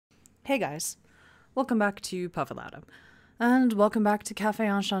Hey guys, welcome back to Puffalada, and welcome back to Café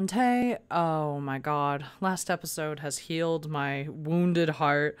Enchanté. Oh my god, last episode has healed my wounded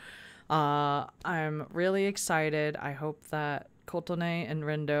heart. I'm really excited. I hope that Kotone and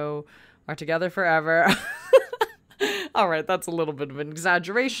Rindo are together forever. Alright, that's a little bit of an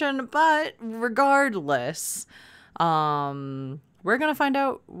exaggeration, but regardless, we're gonna find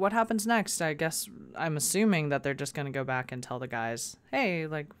out what happens next. I guess I'm assuming that they're just gonna go back and tell the guys, hey,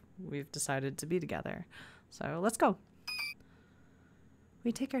 like, we've decided to be together. So let's go.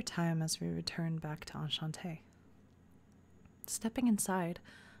 We take our time as we return back to Enchanté. Stepping inside,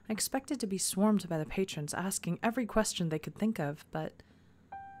 I expected to be swarmed by the patrons asking every question they could think of, but...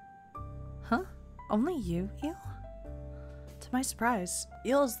 Huh? Only you, Eel? To my surprise,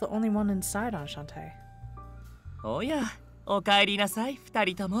 Eel is the only one inside Enchanté. Oh yeah, お帰りなさい、二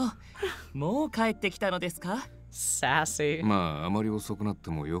人とも。もう帰ってきたのですか? Sassy. まあ、あまり遅くなって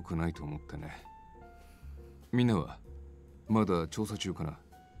も良くないと思ってね。みんなはまだ調査中かな?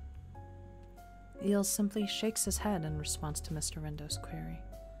 Eel simply shakes his head in response to Mr. Rindo's query.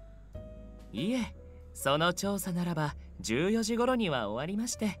 いえ、その調査ならば14時頃には終わりま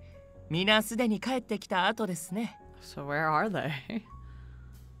して、みんなすでに帰ってきた後ですね。So where are they?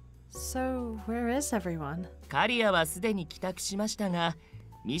 So where is everyone? カリアはすでに帰宅しましたが、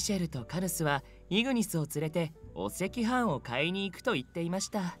ミシェルとカヌスはイグニスを連れてお赤飯を買いに行くと言っていまし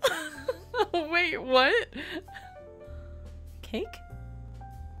た。Wait, what? Cake?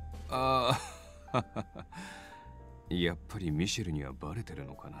 ああ、やっぱりミシェルにはバレてる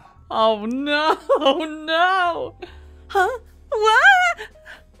のかな? Oh no, no! Huh? What?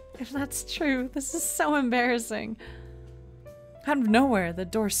 If that's true, this is so embarrassing. Out of nowhere, the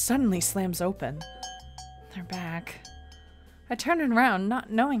door suddenly slams open. They're back. I turn around, not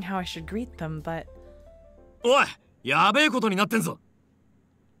knowing how I should greet them, but... おい、やべえことになってんぞ。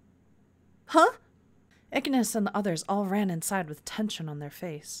 Huh? Ignis and the others all ran inside with tension on their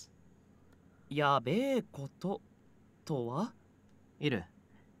face. やべえこととは? いる。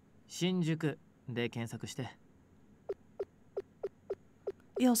新宿で検索して。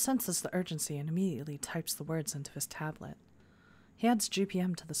 Eel senses the urgency and immediately types the words into his tablet. He adds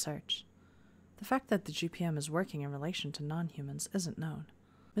GPM to the search. The fact that the GPM is working in relation to non-humans isn't known.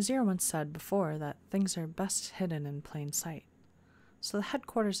 Mazir once said before that things are best hidden in plain sight. So the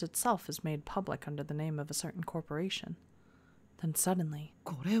headquarters itself is made public under the name of a certain corporation. Then suddenly...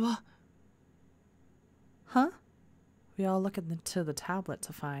 これは? Huh? We all look into the tablet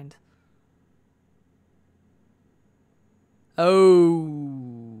to find...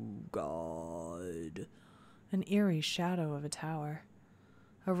 Oh, God. An eerie shadow of a tower.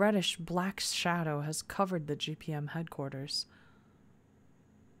 A reddish-black shadow has covered the GPM headquarters.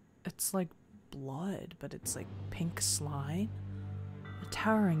 It's like blood, but it's like pink slime. A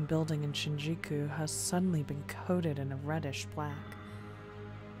towering building in Shinjuku has suddenly been coated in a reddish black.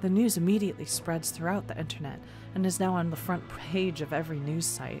 The news immediately spreads throughout the internet and is now on the front page of every news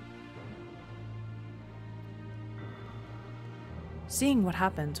site. Seeing what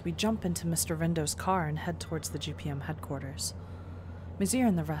happened, we jump into Mr. Rindo's car and head towards the GPM headquarters. Mazir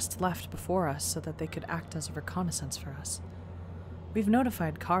and the rest left before us so that they could act as a reconnaissance for us. We've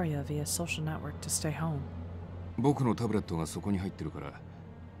notified Karya via social network to stay home. 僕のタブレットがそこに入ってるから、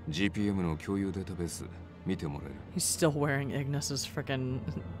GPM の共有データベース見てもらえる? He's still wearing Ignis's frickin'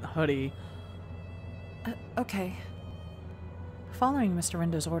 hoodie. Okay. Following Mr.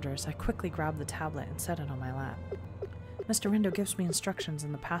 Rindo's orders, I quickly grab the tablet and set it on my lap. Mr. Rindo gives me instructions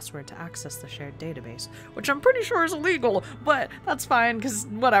and the password to access the shared database, which I'm pretty sure is illegal, but that's fine, because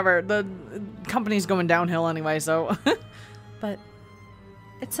whatever, the company's going downhill anyway, so... But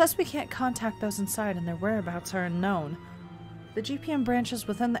it says we can't contact those inside and their whereabouts are unknown. The GPM branches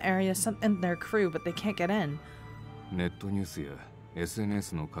within the area sent in their crew, but they can't get in. ネットニュースや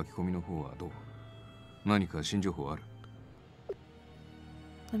SNS の書き込みの方はどう? 何か新情報ある?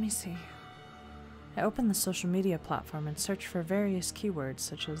 Let me see. I open the social media platform and search for various keywords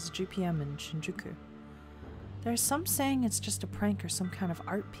such as GPM and Shinjuku. There's some saying it's just a prank or some kind of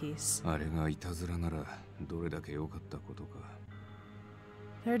art piece. あれがいたずらならどれだけ良かったことか.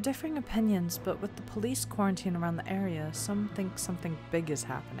 There are differing opinions, but with the police quarantine around the area, some think something big is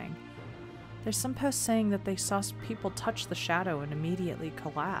happening. There's some posts saying that they saw people touch the shadow and immediately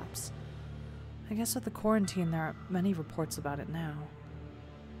collapse. I guess with the quarantine there aren't many reports about it now.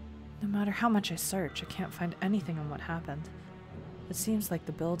 No matter how much I search, I can't find anything on what happened. It seems like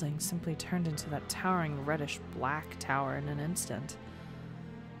the building simply turned into that towering reddish-black tower in an instant.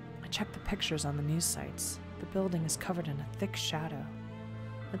 I check the pictures on the news sites. The building is covered in a thick shadow.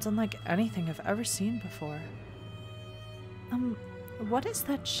 It's unlike anything I've ever seen before. What is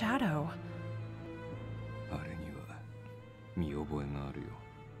that shadow? あれには見覚えがあるよ。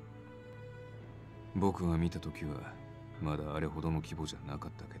僕が見た時はまだあれほどの規模じゃなか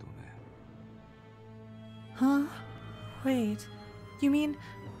ったけどね。Huh? Wait, you mean...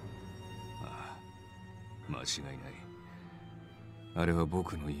 ああ、間違いない。あれは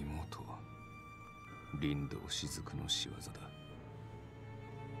僕の妹、リンドウ雫の仕業だ。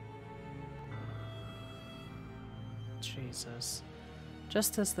Jesus.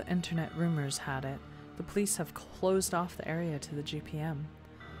 Just as the internet rumors had it, the police have closed off the area to the GPM.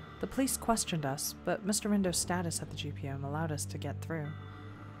 The police questioned us, but Mr. Rindo's status at the GPM allowed us to get through.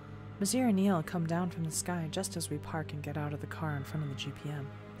 Mazir and Neil come down from the sky just as we park and get out of the car in front of the GPM.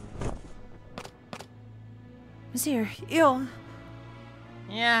 Mazir, Neil!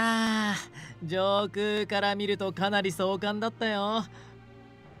 いやー、上空から見るとかなり壮観だったよ。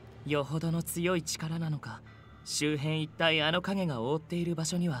よほどの強い力なのか、周辺一帯あの影が覆っている場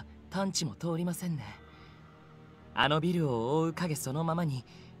所には探知も通りませんね。あのビルを覆う影そのままに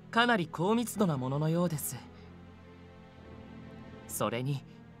かなり高密度なもののようです。それに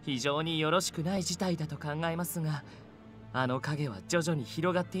非常によろしくない事態だと考えますが、あの影は徐々に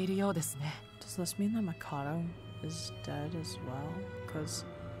広がっているようですね。Does this mean that Mikado is dead as well? Because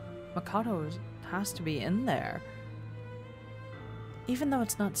Mikado has to be in there. Even though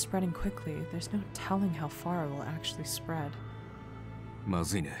it's not spreading quickly, there's no telling how far it will actually spread. ま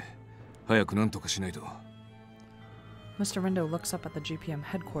ずいね。早くなんとかしないと。Mr. Rindo looks up at the GPM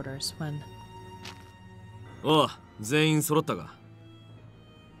headquarters when... おう、全員揃ったか。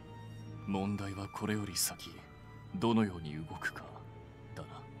問題はこれより先、どのように動くかだな。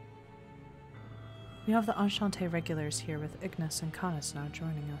We have the Enchanté regulars here with Ignis and Canis now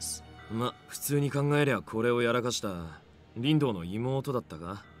joining us. ま、普通に考えりゃこれをやらかしたリンドウの妹だった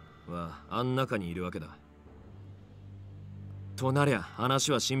かはあん中にいるわけだ。となりゃ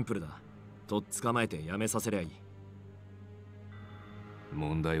話はシンプルだ。とっ捕まえてやめさせりゃいい。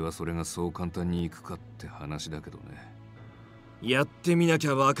問題はそれがそう簡単にいくかって話だけどね。やってみなき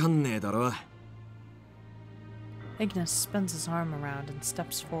ゃわかんねえだろ。Ignis spins his arm around and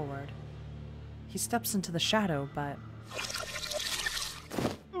steps forward. He steps into the shadow, but...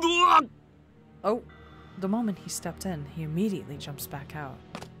 Oh! The moment he stepped in, he immediately jumps back out.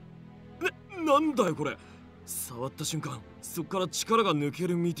 なんだよこれ。触った瞬間、そっから力が抜け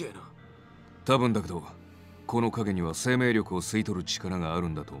るみてえな。多分だけど、この影には生命力を吸い取る力がある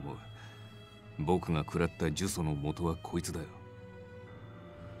んだと思う。僕が食らった呪詛の元はこいつだよ。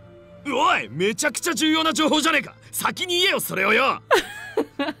おい、めちゃくちゃ重要な情報じゃねえか。先に言えよそれをよ。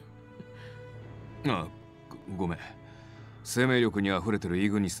あ、ごめん。生命力に溢れてるイ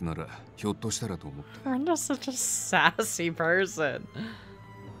グニスならひょっとしたらと思って。I'm just such a sassy person.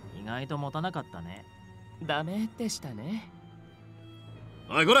 意外と持たなかったね。ダメでしたね。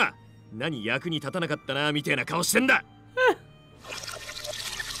おいこら、何役に立たなかったなみたいな顔してんだ。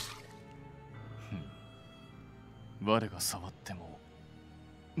我が触っても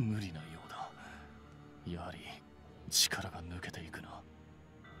無理なようだ。やはり力が抜けていくな。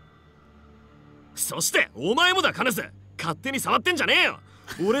そしてお前もだカネス。勝手に触ってんじゃねえよ。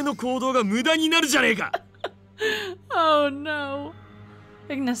俺の行動が無駄になるじゃねえか。Oh no.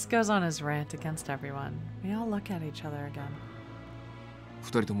 Ignis goes on his rant against everyone. We all look at each other again. 二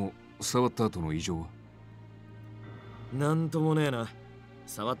人とも触った後の異常は？なんともねえな。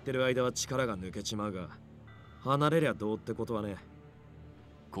触ってる間は力が抜けちまうが、離れりゃどうってことはね。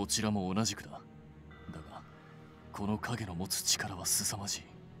こちらも同じくだ。だがこの影の持つ力は凄まじい。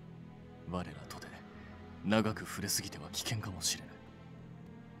我らとて長く触れすぎては危険かもしれぬ。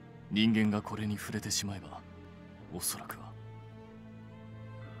人間がこれに触れてしまえば、おそらくは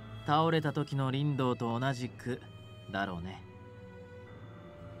倒れた時の林道と同じくだろうね。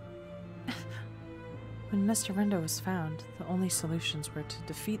When Mr. Rindo was found, the only solutions were to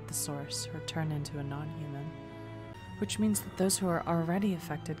defeat the source or turn into a non-human, which means that those who are already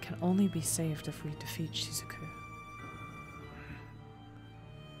affected can only be saved if we defeat Shizuku.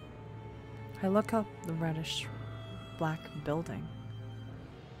 I look up the reddish-black building.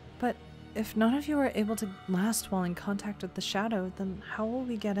 But if none of you are able to last while in contact with the shadow, then how will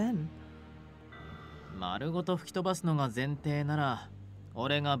we get in? 丸ごと吹き飛ばすのが前提なら、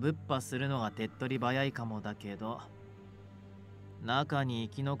俺がぶっ破するのが手っ取り早いかもだけど、中に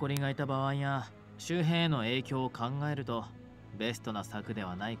生き残りがいた場合や周辺への影響を考えるとベストな策で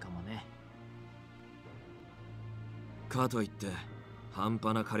はないかもね。かといって半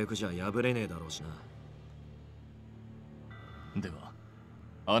端な火力じゃ破れねえだろうしな。では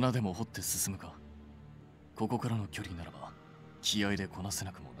穴でも掘って進むか。ここからの距離ならば気合でこなせ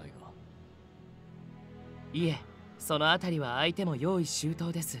なくもないが。いえ、そのあたりは相手も用意周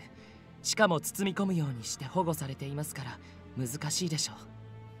到です。しかも包み込むようにして保護されていますから難しいでしょ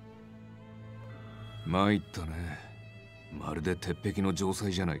う。参ったね。まるで鉄壁の城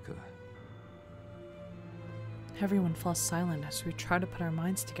塞じゃないか。Everyone falls silent as we try to put our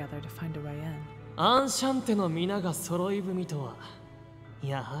minds together to find a way in. アンシャンテの皆が揃い踏みとは、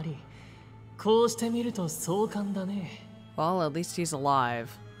やはりこうしてみると壮観だね。Well, at least he's alive.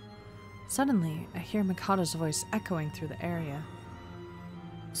 Suddenly, I hear Mikado's voice echoing through the area.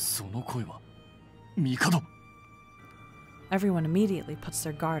 その声はミカド。 Everyone immediately puts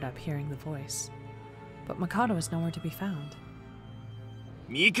their guard up hearing the voice. But Mikado is nowhere to be found.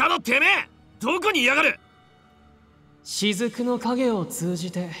 ミカドてめえ、どこにいやがる。雫の影を通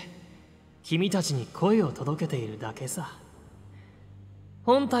じて君たちに声を届けているだけさ。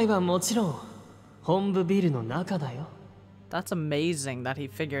本体はもちろん本部ビルの中だよ。That's amazing that he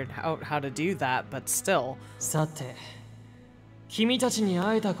figured out how to do that, but still. さて、君たちに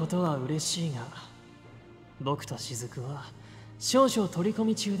会えたことは嬉しいが、僕と雫は少々取り込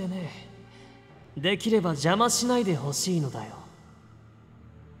み中でね。できれば邪魔しないでほしいのだよ。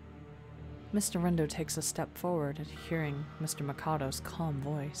Mr. Rindo takes a step forward at hearing Mr. Mikado's calm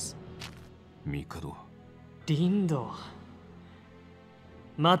voice. ミカド。リンド、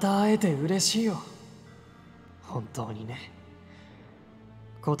また会えて嬉しいよ。本当にね。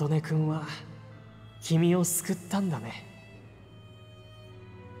琴音くんは君を救ったんだね。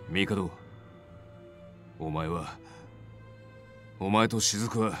ミカド、お前と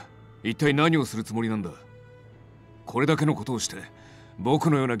雫は一体何をするつもりなんだ。これだけのことをして僕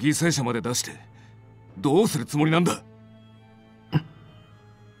のような犠牲者まで出してどうするつもりなんだ。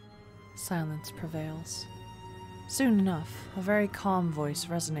Silence prevails. Soon enough, a very calm voice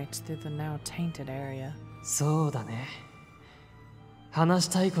resonates through the now tainted area. そうだね。話し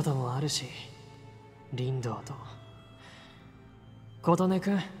たいこともあるし、リンドウと。琴音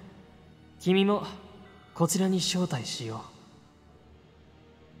くん、君もこちらに招待しよ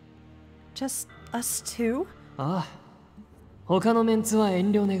う。 Just us two? ああ、他のメンツは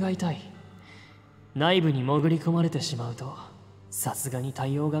遠慮願いたい。内部に潜り込まれてしまうとさすがに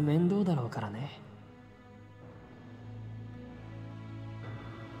対応が面倒だろうからね。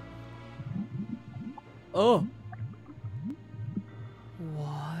Oh.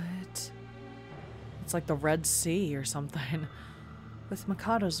 What? It's like the Red Sea or something. With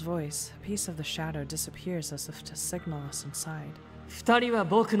Mikado's voice, a piece of the shadow disappears as if to signal us inside. 二人は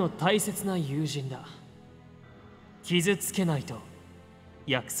僕の大切な友人だ。傷つけないと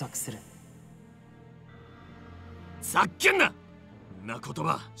約束する。ざっけんな。んな言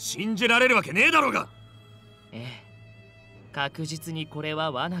葉信じられるわけねえだろうが。ええ、確実にこれ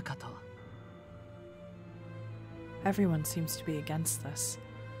は罠かと。Everyone seems to be against this.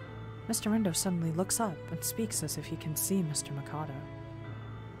 Mr. Rindo suddenly looks up and speaks as if he can see Mr. Mikado.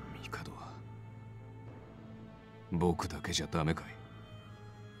 ミカド、僕だけじゃダメかい。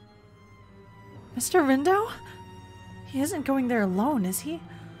Mr. Rindo? He isn't going there alone, is he?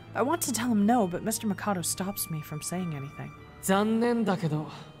 I want to tell him no, but Mr. Mikado stops me from saying anything. 残念だけ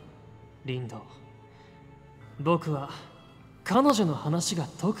ど、リンド。僕は彼女の話が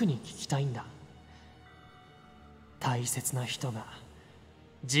特に聞きたいんだ。大切な人が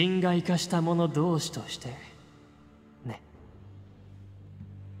人外化した者同士としてね。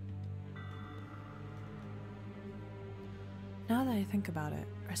Now that I think about it,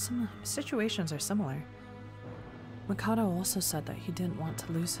 situations are similar. Mikado also said that he didn't want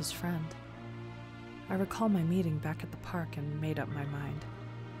to lose his friend. I recall my meeting back at the park and made up my mind.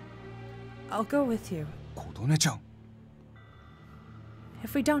 I'll go with you. 琴音ちゃん。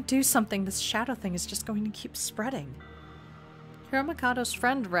If we don't do something, this shadow thing is just going to keep spreading. You're Mikado's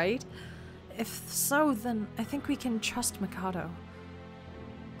friend, right? If so, then I think we can trust Mikado.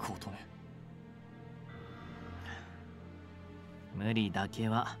 琴音。無理だけ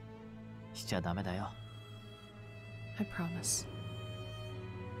はしちゃダメだよ。I promise.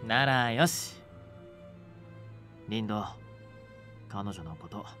 ならよし。リンド、彼女のこ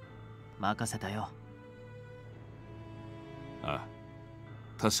と任せたよ。ああ、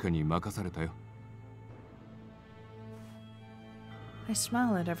確かに任されたよ。I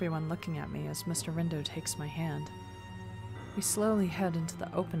smile at everyone looking at me as Mr. Rindo takes my hand. We slowly head into the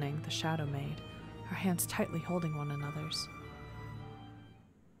opening the shadow made, our hands tightly holding one another's.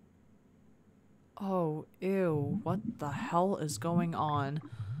 Oh, ew, what the hell is going on?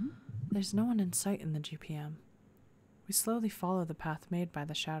 There's no one in sight in the GPM. We slowly follow the path made by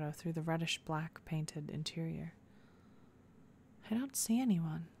the shadow through the reddish-black painted interior. I don't see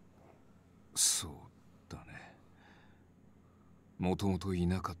anyone. そうだね。もともとい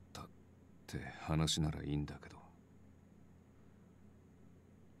なかったって話ならいいんだけど。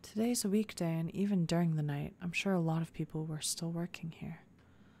Today's a weekday, and even during the night, I'm sure a lot of people were still working here.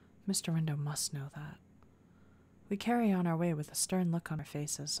 Mr. Rindo must know that. We carry on our way with a stern look on our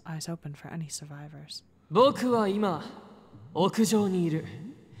faces, eyes open for any survivors. 僕は今屋上にいる。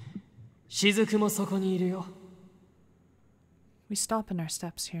雫もそこにいるよ。We stop in our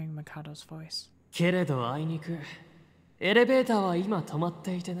steps, hearing Mikado's voice. けれどあいにくエレベーターは今止まっ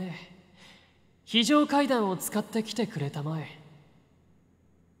ていてね。非常階段を使ってきてくれたまえ。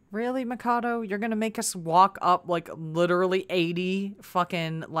Really, Mikado? You're gonna make us walk up like literally 80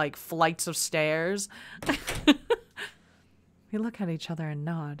 fucking like flights of stairs? We look at each other and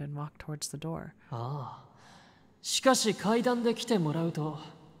nod and walk towards the door. ああ。しかし階段で来てもらうと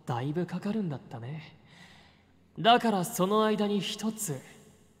だいぶかかるんだったね。だからその間に一つ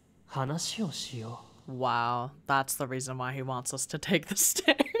話をしよう。Wow, that's the reason why he wants us to take the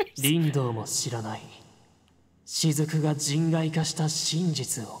stairs. リンドウも知らない。雫が人外化した真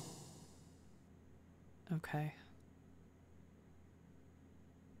実を。Okay.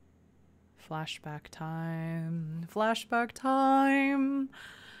 Flashback time. Flashback time.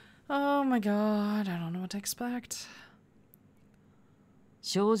 Oh my god, I don't know what to expect.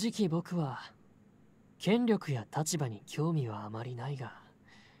 正直僕は権力や立場に興味はあまりないが、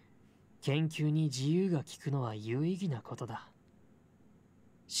研究に自由が利くのは有意義なことだ。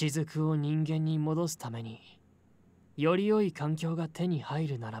雫を人間に戻すためにより良い環境が手に入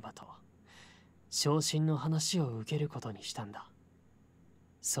るならばと昇進の話を受けることにしたんだ。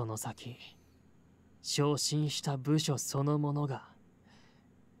その先昇進した部署そのものが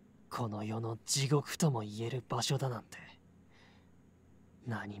この世の地獄とも言える場所だなんて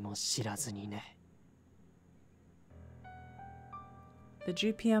何も知らずにね。The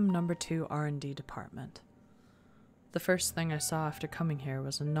GPM number 2 R&D department. The first thing I saw after coming here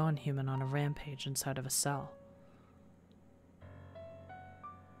was a non-human on a rampage inside of a cell.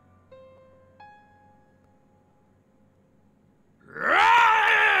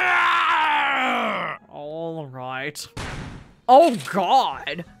 All right. Oh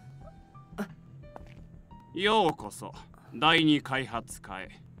God! ようこそ第二開発課へ、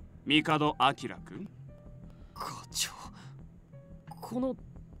Mikado Akira君。課長、この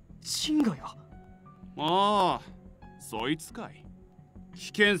ジンガや。ああ、そいつかい。危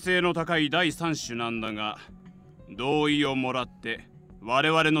険性の高い第三種なんだが、同意をもらって我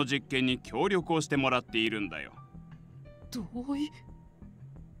々の実験に協力をしてもらっているんだよ。同意？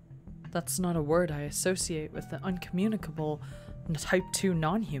 That's not a word I associate with the uncommunicable Type 2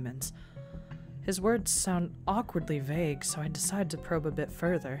 non-humans. His words sound awkwardly vague, so I decide to probe a bit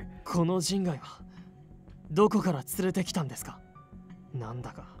further. この人外はどこから連れてきたんですか？なん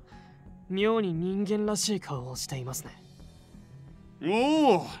だか妙に人間らしい顔をしていますね。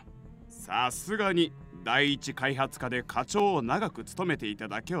おお、さすがに第一開発課で課長を長く務めていた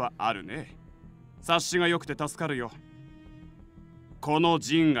だけはあるね。察しが良くて助かるよ。この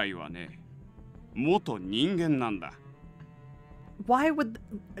人外はね、元人間なんだ。Why would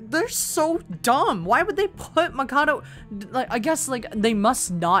they're so dumb? Why would they put Mikado? Like, I guess like they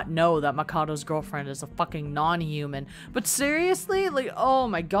must not know that Mikado's girlfriend is a fucking non-human. But seriously, like, oh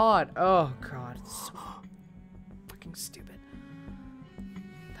my god, it's so fucking stupid.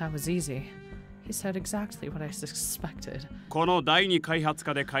 That was easy. He said exactly what I suspected. この第二開発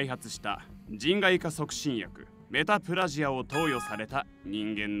課で開発した人外化促進薬メタプラジアを投与された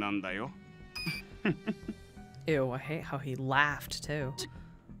人間なんだよ。Ew, I hate how he laughed too.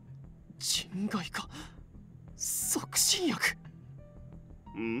 人外化促進薬。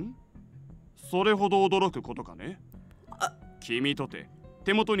ん？それほど驚くことかね。君とて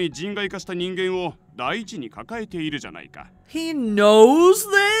手元に人外化した人間を第一に抱えているじゃないか。He knows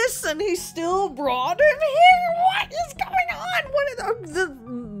this and he still brought him here? What is going on? What is they're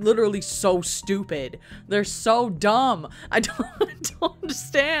literally so stupid. They're so dumb. I don't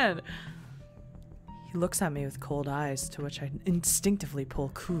understand. He looks at me with cold eyes, to which I instinctively pull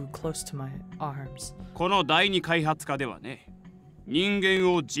Ku close to my arms. この第二開発課ではね、人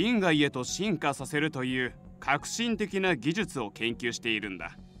間を人外へと進化させるという革新的な技術を研究しているん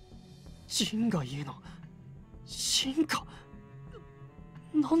だ。人外への進化？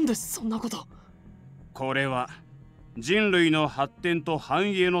なんでそんなこと？これは人類の発展と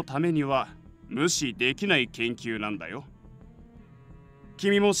繁栄のためには無視できない研究なんだよ。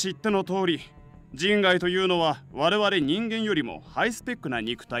君も知っての通り、人外というのは我々人間よりもハイスペックな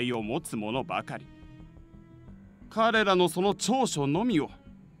肉体を持つものばかり。彼らのその長所のみを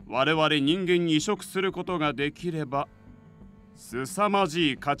我々人間に移植することができれば凄ま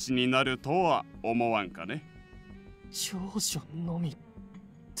じい価値になるとは思わんかね。長所のみっ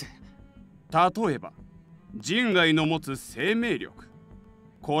て例えば人外の持つ生命力、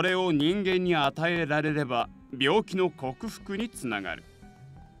これを人間に与えられれば病気の克服につながる。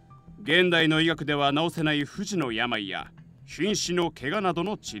現代の医学では治せない不治の病や瀕死の怪我など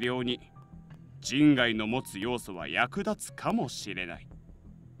の治療に人外の持つ要素は役立つかもしれない。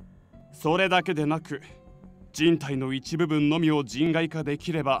それだけでなく人体の一部分のみを人外化で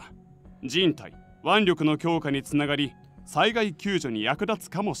きれば人体腕力の強化につながり災害救助に役立つ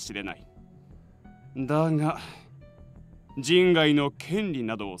かもしれない。だが人外の権利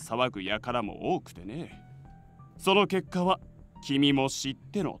などを騒ぐ輩も多くてね。その結果は君も知っ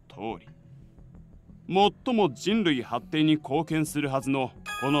ての通り。最も人類発展に貢献するはずの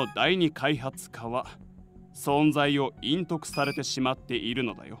この第二開発家は存在を隠匿されてしまっている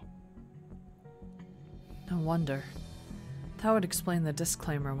のだよ。No wonder. That would explain the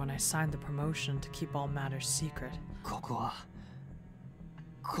disclaimer when I signed the promotion to keep all matters secret. ここは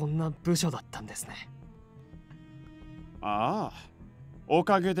こんな部署だったんですね。ああ、お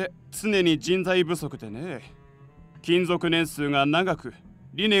かげで常に人材不足でね。勤続年数が長く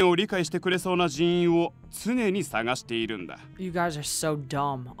理念を理解してくれそうな人員を常に探しているんだ。You guys are so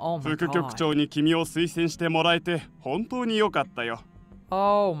dumb. Oh my 副局 god. 長に君を推薦してもらえて本当に良かったよ。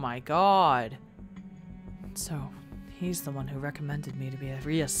Oh my god. So, he's the one who recommended me to be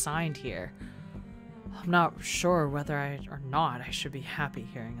reassigned here. I'm not sure whether or not I should be happy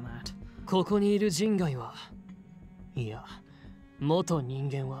hearing that. ここにいる人外は、いや、元人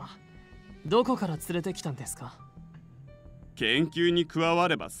間はどこから連れてきたんですか？研究に加わ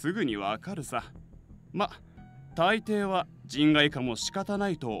ればすぐにわかるさ。大抵は人外化も仕方な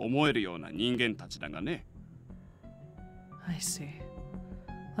いと思えるような人間たちだがね。I see.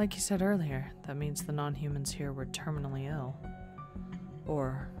 Like you said earlier, that means the non-humans here were terminally ill.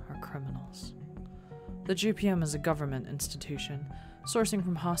 Or are criminals. The GPM is a government institution. Sourcing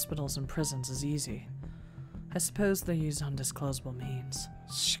from hospitals and prisons is easy. I suppose they use undisclosable means.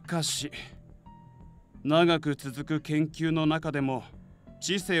 しかし、長く続く研究の中でも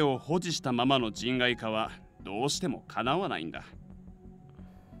知性を保持したままの人外化はどうしてもかなわないんだ。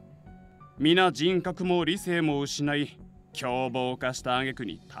皆人格も理性も失い、凶暴化した挙句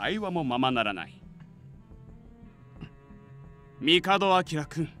に対話もままならない。mikado明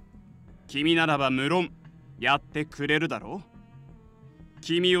君、君ならば無論やってくれるだろう。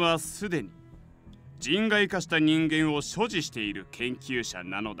君はすでに人外化した人間を所持している研究者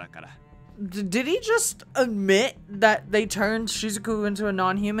なのだから。Did he just admit that they turned Shizuku into a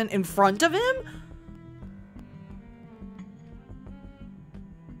non-human in front of him?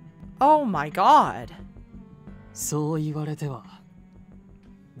 Oh my god. そう言われては、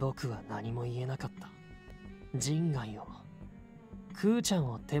僕は何も言えなかった。人外を、クーちゃん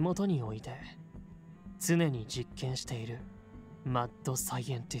を手元に置いて、常に実験しているマッドサ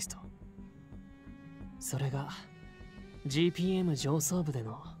イエンティスト。それが GPM 上層部で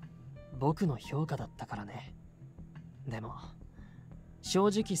の僕の評価だったからね。でも、正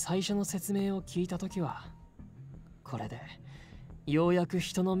直最初の説明を聞いたときは、これでようやく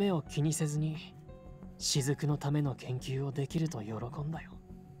人の目を気にせずに、雫のための研究をできると喜んだよ。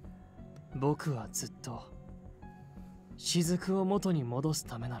僕はずっと雫を元に戻す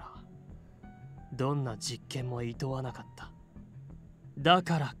ためならどんな実験も厭わなかった。だ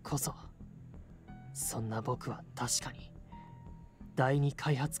からこそそんな僕は確かに第二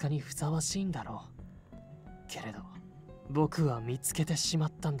開発家にふさわしいんだろう。けれど僕は見つけてしま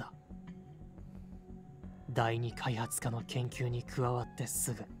ったんだ。第二開発家の研究に加わって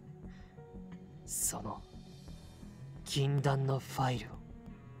すぐその禁断のファイルを。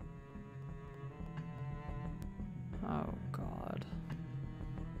 Oh god.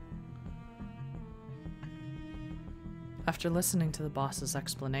 After listening to the boss's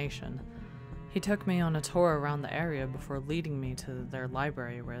explanation, he took me on a tour around the area before leading me to their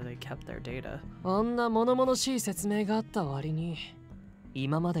library where they kept their data. あんな物々しい説明があった割に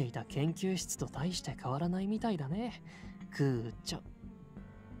今までいた研究室と大して変わらないみたいだね、クーちゃん。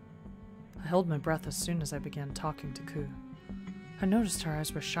 I held my breath as soon as I began talking to Ku. I noticed her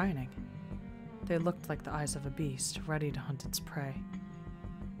eyes were shining. They looked like the eyes of a beast, ready to hunt its prey.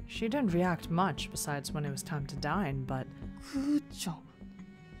 She didn't react much besides when it was time to dine, but クーちゃん。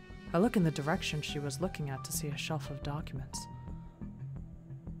 I look in the direction she was looking at to see a shelf of documents.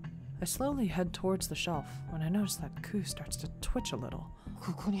 I slowly head towards the shelf when I notice that Ku starts to twitch a little.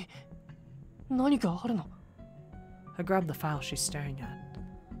 ここに何かあるの？ I grab the file she's staring at.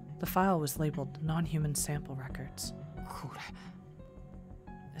 The file was labeled non-human sample records. これ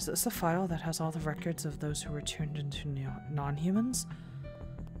Is this a file that has all the records of those who were turned into non-humans?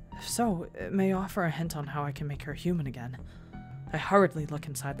 If so, it may offer a hint on how I can make her human again. I hurriedly look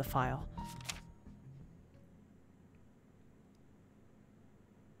inside the file.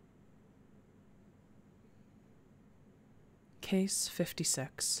 Case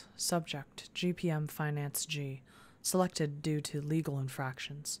 56. Subject, GPM Finance G. Selected due to legal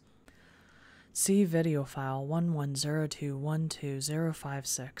infractions. See video file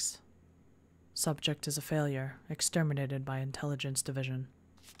 1102120056. Subject is a failure, exterminated by Intelligence Division.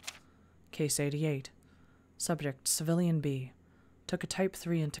 Case 88. Subject, Civilian B. Took a Type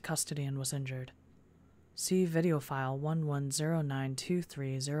 3 into custody and was injured. See video file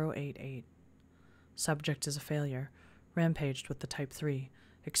 1109230088. Subject is a failure, rampaged with the Type 3,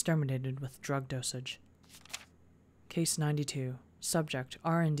 exterminated with drug dosage. Case 92. Subject,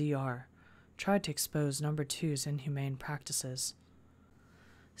 R&DR. Tried to expose number 2's inhumane practices.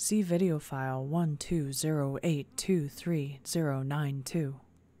 See video file 1208230092.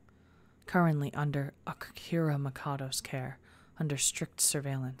 Currently under Akira Mikado's care, under strict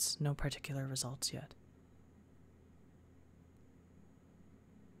surveillance, no particular results yet.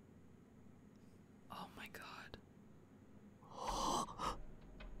 Oh my god.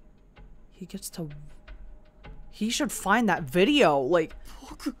 He gets to... He should find that video, like...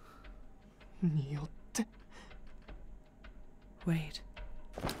 Wait.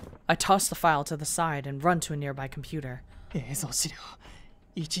 I toss the file to the side and run to a nearby computer. 映像資料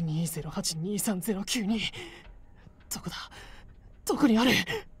1208233092どこだどこにある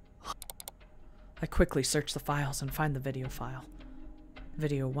I quickly search the files and find the video file.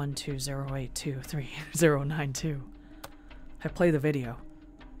 Video 1208230092. I play the video.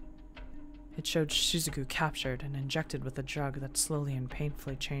 It showed Shizuku captured and injected with a drug that slowly and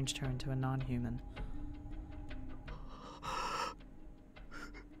painfully changed her into a non-human.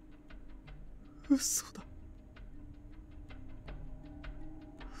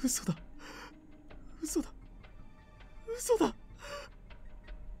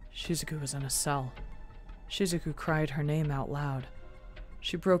 Shizuku was in a cell. Shizuku cried her name out loud.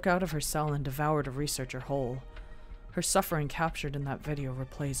 She broke out of her cell and devoured a researcher whole. Her suffering captured in that video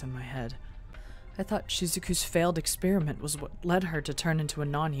replays in my head. I thought Shizuku's failed experiment was what led her to turn into a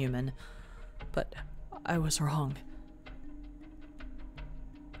non-human, but I was wrong.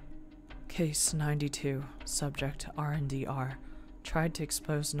 Case 92. Subject, R&DR. Tried to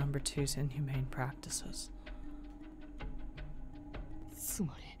expose number 2's inhumane practices. つ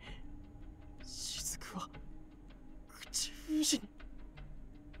まり雫は口封じに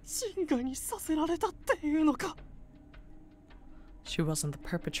人外にさせられたっていうのか She wasn't the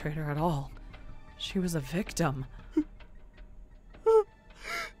perpetrator at all. She was a victim.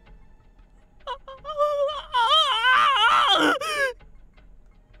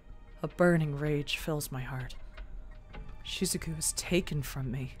 A burning rage fills my heart. Shizuku was taken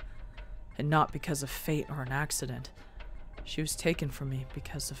from me, and not because of fate or an accident. She was taken from me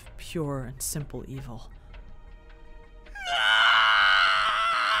because of pure and simple evil.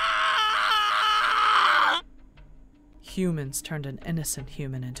 Humans turned an innocent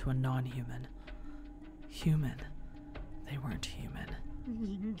human into a non-human. Human. They weren't human.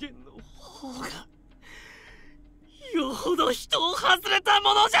 人間の方がよほど人を外れた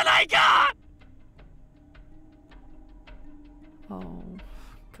ものじゃないか Oh,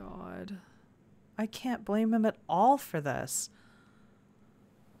 God. I can't blame him at all for this.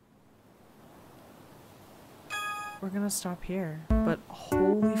 We're gonna stop here, but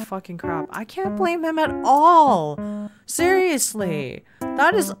holy fucking crap. I can't blame him at all. Seriously.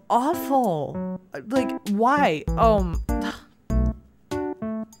 That is awful. Like, why?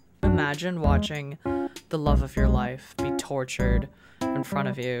 Imagine watching the love of your life be tortured in front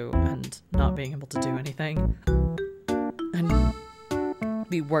of you and not being able to do anything. And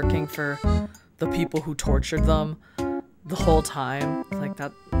be working for the people who tortured them the whole time. Like,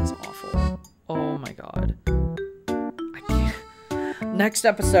 that is awful. Oh my god. I can't. Next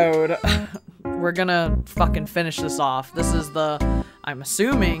episode, we're gonna fucking finish this off. This is the, I'm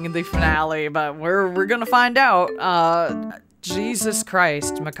assuming, the finale, but we're gonna find out. Jesus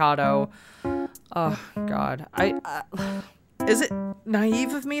Christ, Mikado. Oh god. Is it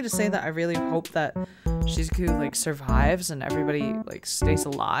naive of me to say that I really hope that Shizuku, like, survives and everybody, like, stays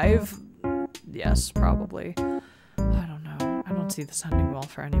alive? Yes, probably. I don't know. I don't see this ending well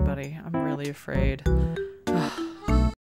for anybody. I'm really afraid.